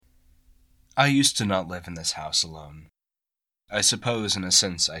I used to not live in this house alone. I suppose, in a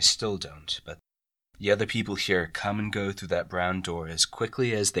sense, I still don't, but the other people here come and go through that brown door as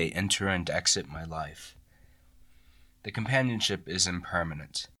quickly as they enter and exit my life. The companionship is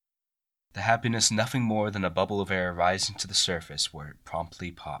impermanent. The happiness nothing more than a bubble of air rising to the surface where it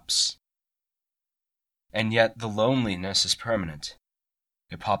promptly pops. And yet the loneliness is permanent.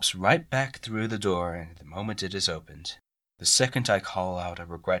 It pops right back through the door the moment it is opened, the second I call out a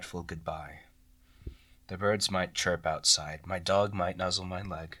regretful goodbye. The birds might chirp outside, my dog might nuzzle my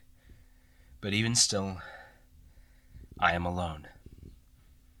leg, but even still, I am alone.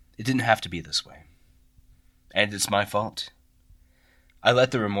 It didn't have to be this way. And it's my fault. I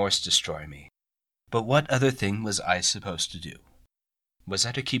let the remorse destroy me. But what other thing was I supposed to do? Was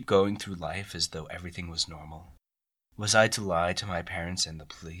I to keep going through life as though everything was normal? Was I to lie to my parents and the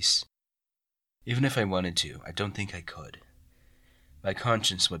police? Even if I wanted to, I don't think I could. My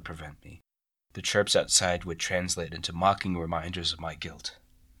conscience would prevent me. The chirps outside would translate into mocking reminders of my guilt.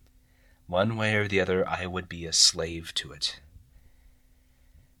 One way or the other, I would be a slave to it.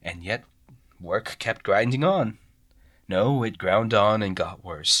 And yet, work kept grinding on. No, it ground on and got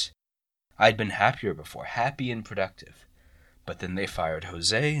worse. I'd been happier before, happy and productive. But then they fired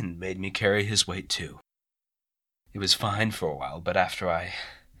Jose and made me carry his weight too. It was fine for a while, but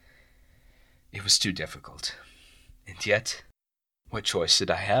it was too difficult. And yet, what choice did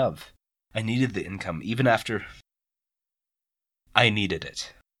I have? I needed the income, even after I needed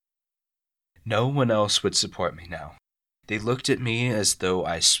it. No one else would support me now. They looked at me as though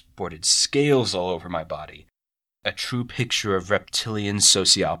I sported scales all over my body, a true picture of reptilian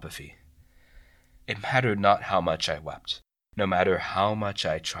sociopathy. It mattered not how much I wept, no matter how much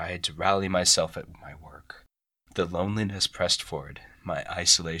I tried to rally myself at my work. The loneliness pressed forward, my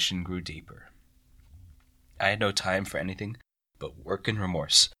isolation grew deeper. I had no time for anything but work and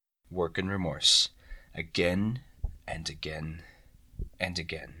remorse, again and again and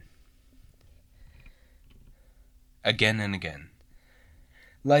again. Again and again.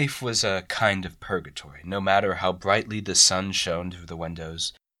 Life was a kind of purgatory, no matter how brightly the sun shone through the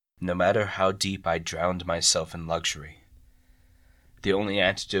windows, no matter how deep I drowned myself in luxury. The only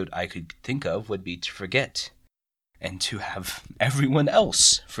antidote I could think of would be to forget, and to have everyone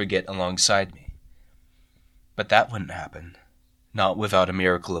else forget alongside me. But that wouldn't happen, not without a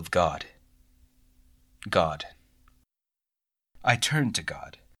miracle of God. God. I turned to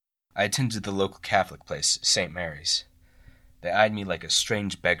God. I attended the local Catholic place, St. Mary's. They eyed me like a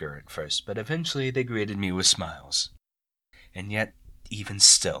strange beggar at first, but eventually they greeted me with smiles. And yet, even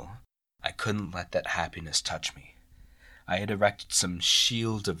still, I couldn't let that happiness touch me. I had erected some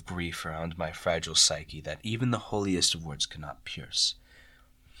shield of grief around my fragile psyche that even the holiest of words could not pierce.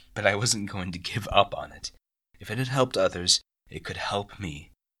 But I wasn't going to give up on it. If it had helped others, it could help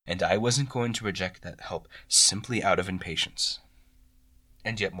me, and I wasn't going to reject that help simply out of impatience.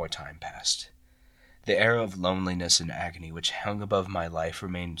 And yet more time passed. The air of loneliness and agony which hung above my life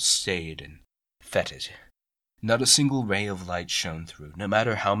remained staid and fetid. Not a single ray of light shone through, no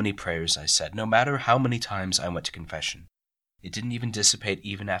matter how many prayers I said, no matter how many times I went to confession. It didn't even dissipate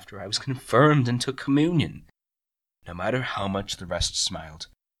even after I was confirmed and took communion. No matter how much the rest smiled,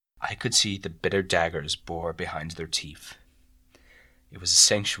 I could see the bitter daggers bore behind their teeth. It was a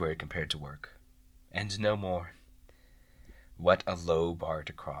sanctuary compared to work, and no more. What a low bar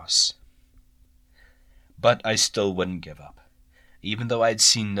to cross. But I still wouldn't give up. Even though I'd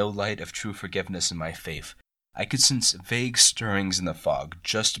seen no light of true forgiveness in my faith, I could sense vague stirrings in the fog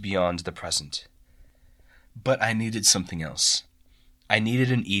just beyond the present. But I needed something else. I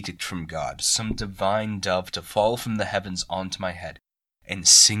needed an edict from God, some divine dove to fall from the heavens onto my head and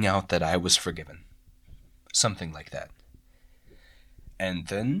sing out that I was forgiven. Something like that. And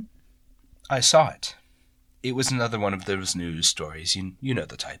then I saw it. It was another one of those news stories, you know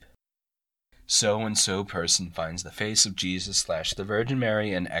the type. So-and-so person finds the face of Jesus / the Virgin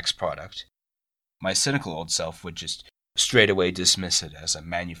Mary in X product. My cynical old self would just straightaway dismiss it as a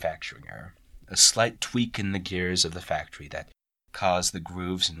manufacturing error, a slight tweak in the gears of the factory that caused the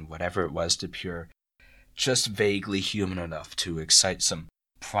grooves in whatever it was to appear just vaguely human enough to excite some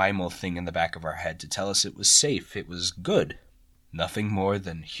primal thing in the back of our head to tell us it was safe, it was good, nothing more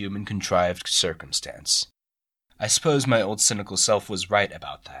than human-contrived circumstance. I suppose my old cynical self was right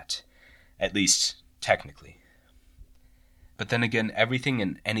about that. At least, technically. But then again, everything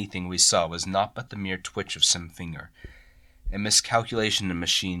and anything we saw was not but the mere twitch of some finger, a miscalculation in a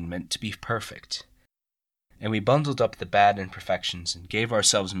machine meant to be perfect. And we bundled up the bad imperfections and gave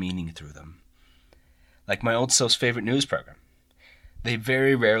ourselves meaning through them. Like my old self's favorite news program. They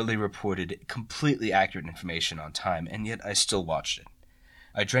very rarely reported completely accurate information on time, and yet I still watched it.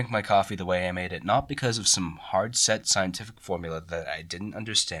 I drank my coffee the way I made it, not because of some hard-set scientific formula that I didn't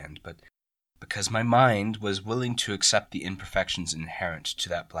understand, but because my mind was willing to accept the imperfections inherent to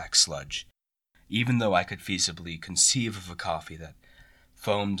that black sludge, even though I could feasibly conceive of a coffee that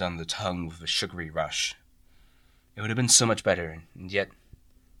foamed on the tongue with a sugary rush. It would have been so much better, and yet,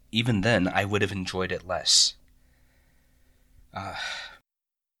 even then, I would have enjoyed it less.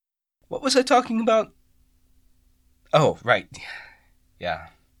 What was I talking about? Oh, right. Yeah.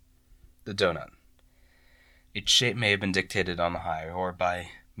 The donut. Its shape may have been dictated on high, or by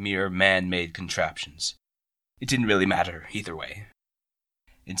mere man-made contraptions. It didn't really matter either way.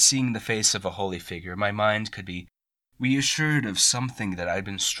 In seeing the face of a holy figure, my mind could be reassured of something that I'd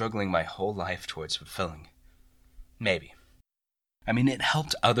been struggling my whole life towards fulfilling. Maybe. I mean, it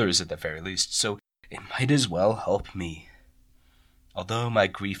helped others at the very least, so it might as well help me. Although my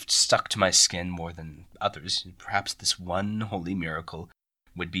grief stuck to my skin more than others, perhaps this one holy miracle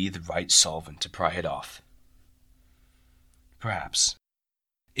would be the right solvent to pry it off. Perhaps.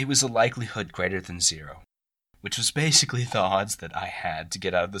 It was a likelihood greater than 0, which was basically the odds that I had to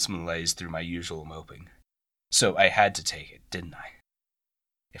get out of this malaise through my usual moping. So I had to take it, didn't I?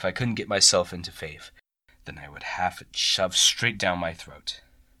 If I couldn't get myself into faith, then I would have it shoved straight down my throat.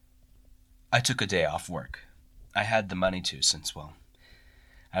 I took a day off work. I had the money to, since, well,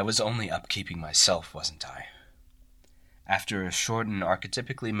 I was only upkeeping myself, wasn't I? After a short and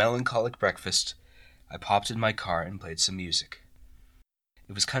archetypically melancholic breakfast, I popped in my car and played some music.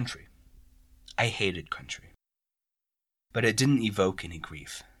 It was country. I hated country. But it didn't evoke any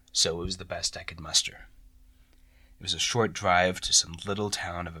grief, so it was the best I could muster. It was a short drive to some little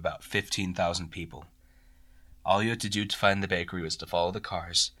town of about 15,000 people. All you had to do to find the bakery was to follow the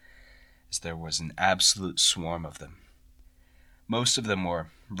cars, as there was an absolute swarm of them. Most of them were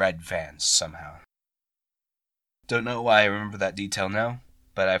red vans, somehow. Don't know why I remember that detail now,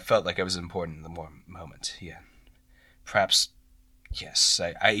 but I felt like I was important in the moment, yeah. Perhaps, yes,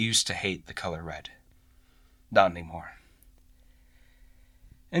 I used to hate the color red. Not anymore.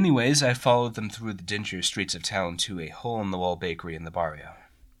 Anyways, I followed them through the dingier streets of town to a hole-in-the-wall bakery in the barrio.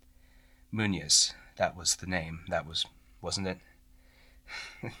 Munoz, that was the name, wasn't it?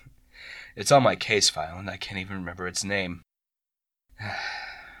 It's on my case file, and I can't even remember its name.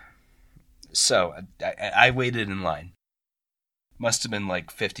 So, I waited in line. Must have been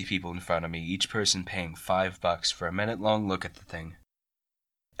like 50 people in front of me, each person paying $5 for a minute-long look at the thing.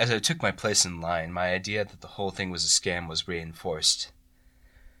 As I took my place in line, my idea that the whole thing was a scam was reinforced.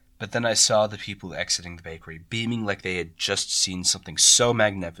 But then I saw the people exiting the bakery, beaming like they had just seen something so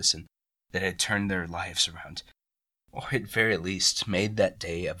magnificent that had turned their lives around, or at very least made that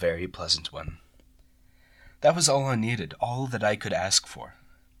day a very pleasant one. That was all I needed, all that I could ask for.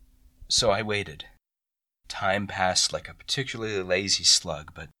 So I waited. Time passed like a particularly lazy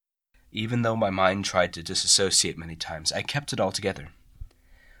slug, but even though my mind tried to disassociate many times, I kept it all together.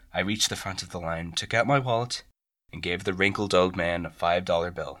 I reached the front of the line, took out my wallet, and gave the wrinkled old man a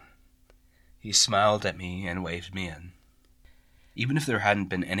 $5 bill. He smiled at me and waved me in. Even if there hadn't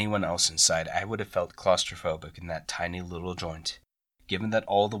been anyone else inside, I would have felt claustrophobic in that tiny little joint, given that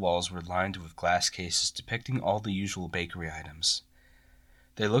all the walls were lined with glass cases depicting all the usual bakery items.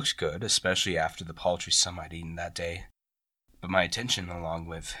 They looked good, especially after the paltry sum I'd eaten that day, but my attention, along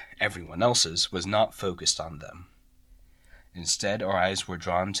with everyone else's, was not focused on them. Instead, our eyes were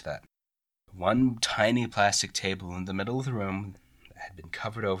drawn to that one tiny plastic table in the middle of the room that had been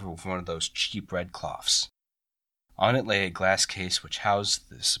covered over with one of those cheap red cloths. On it lay a glass case which housed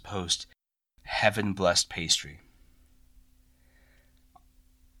the supposed heaven-blessed pastry.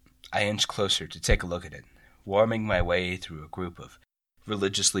 I inched closer to take a look at it, worming my way through a group of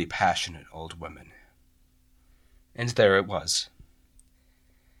religiously passionate old women. And there it was.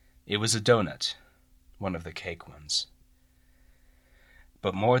 It was a donut, one of the cake ones.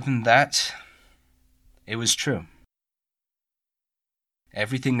 But more than that, it was true.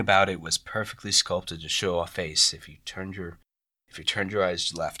 Everything about it was perfectly sculpted to show a face if you turned your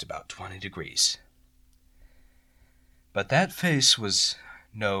eyes left about 20 degrees. But that face was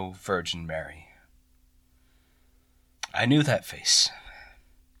no Virgin Mary. I knew that face.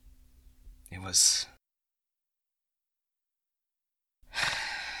 It was...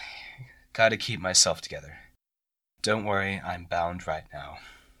 Gotta keep myself together. Don't worry, I'm bound right now.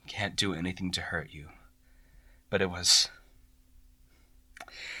 Can't do anything to hurt you. But it was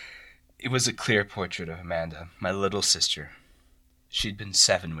a clear portrait of Amanda, my little sister. She'd been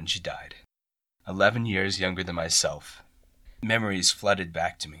 7 when she died. 11 years younger than myself. Memories flooded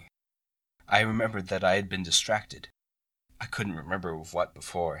back to me. I remembered that I had been distracted. I couldn't remember with what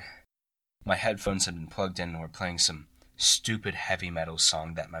before. My headphones had been plugged in and were playing some stupid heavy metal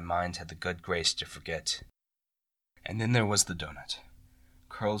song that my mind had the good grace to forget. And then there was the donut,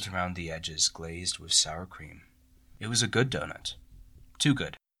 curled around the edges, glazed with sour cream. It was a good donut. Too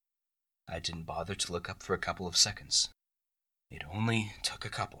good. I didn't bother to look up for a couple of seconds. It only took a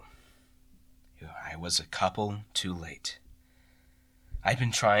couple. I was a couple too late. I'd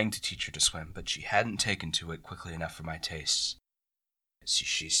been trying to teach her to swim, but she hadn't taken to it quickly enough for my tastes.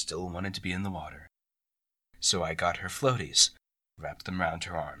 She still wanted to be in the water. So I got her floaties, wrapped them round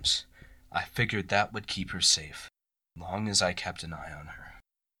her arms. I figured that would keep her safe, long as I kept an eye on her.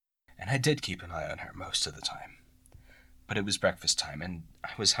 And I did keep an eye on her most of the time. But it was breakfast time, and I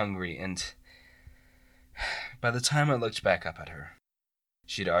was hungry, and by the time I looked back up at her,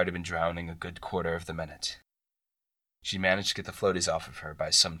 she'd already been drowning a good quarter of the minute. She managed to get the floaties off of her by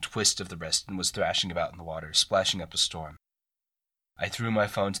some twist of the wrist and was thrashing about in the water, splashing up a storm. I threw my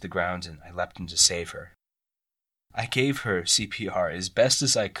phone to the ground and I leapt in to save her. I gave her CPR as best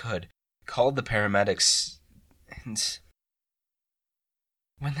as I could, called the paramedics, and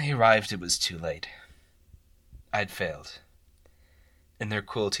when they arrived it was too late. I'd failed. In their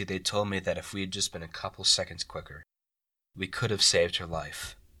cruelty, they told me that if we had just been a couple seconds quicker, we could have saved her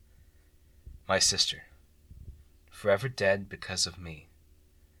life. My sister. Forever dead because of me.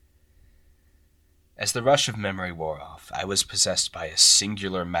 As the rush of memory wore off, I was possessed by a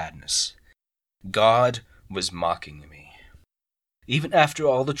singular madness. God was mocking me. Even after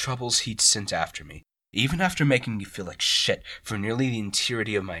all the troubles he'd sent after me, even after making me feel like shit for nearly the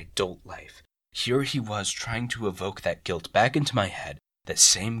entirety of my adult life, here he was trying to evoke that guilt back into my head, that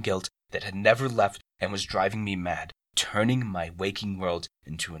same guilt that had never left and was driving me mad, turning my waking world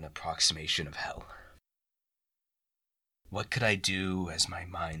into an approximation of hell. What could I do as my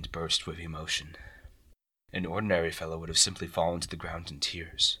mind burst with emotion? An ordinary fellow would have simply fallen to the ground in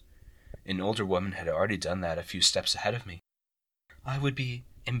tears. An older woman had already done that a few steps ahead of me. I would be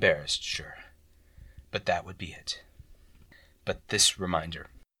embarrassed, sure, but that would be it. But this reminder,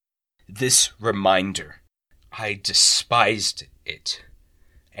 I despised it.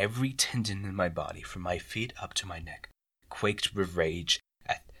 Every tendon in my body, from my feet up to my neck, quaked with rage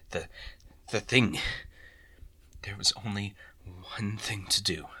at the thing. There was only one thing to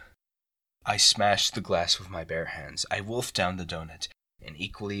do. I smashed the glass with my bare hands. I wolfed down the donut, and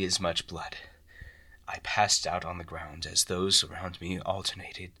equally as much blood. I passed out on the ground as those around me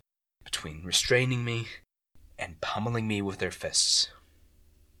alternated between restraining me and pummeling me with their fists.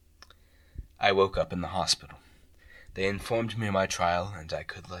 I woke up in the hospital. They informed me of my trial, and I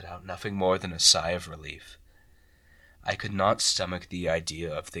could let out nothing more than a sigh of relief. I could not stomach the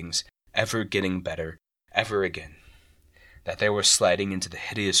idea of things ever getting better, ever again. That they were sliding into the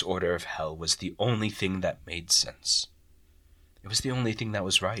hideous order of hell was the only thing that made sense. It was the only thing that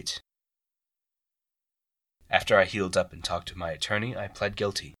was right. After I healed up and talked to my attorney, I pled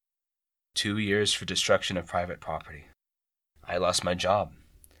guilty. 2 years for destruction of private property. I lost my job.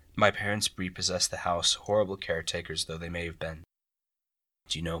 My parents repossessed the house, horrible caretakers though they may have been.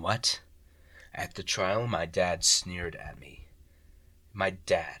 Do you know what? At the trial, my dad sneered at me. My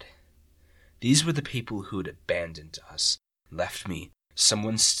dad. These were the people who'd abandoned us, left me,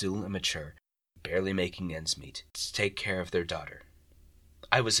 someone still immature, barely making ends meet, to take care of their daughter.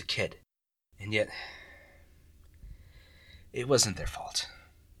 I was a kid, and yet it wasn't their fault.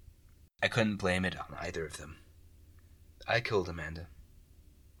 I couldn't blame it on either of them. I killed Amanda.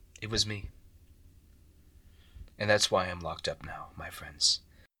 It was me. And that's why I'm locked up now, my friends.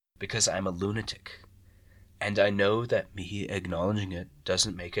 Because I'm a lunatic. And I know that me acknowledging it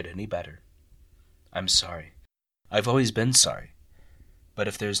doesn't make it any better. I'm sorry. I've always been sorry. But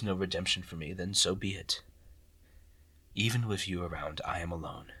if there's no redemption for me, then so be it. Even with you around, I am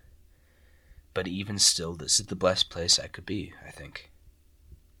alone. But even still, this is the best place I could be, I think.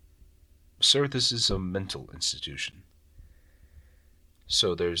 Sir, this is a mental institution.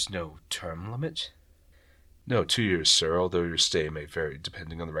 So there's no term limit? No, 2 years, sir, although your stay may vary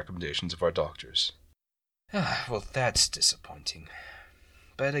depending on the recommendations of our doctors. Well, that's disappointing.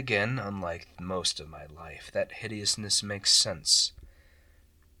 But again, unlike most of my life, that hideousness makes sense.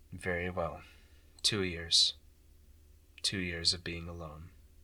 Very well. 2 years. 2 years of being alone.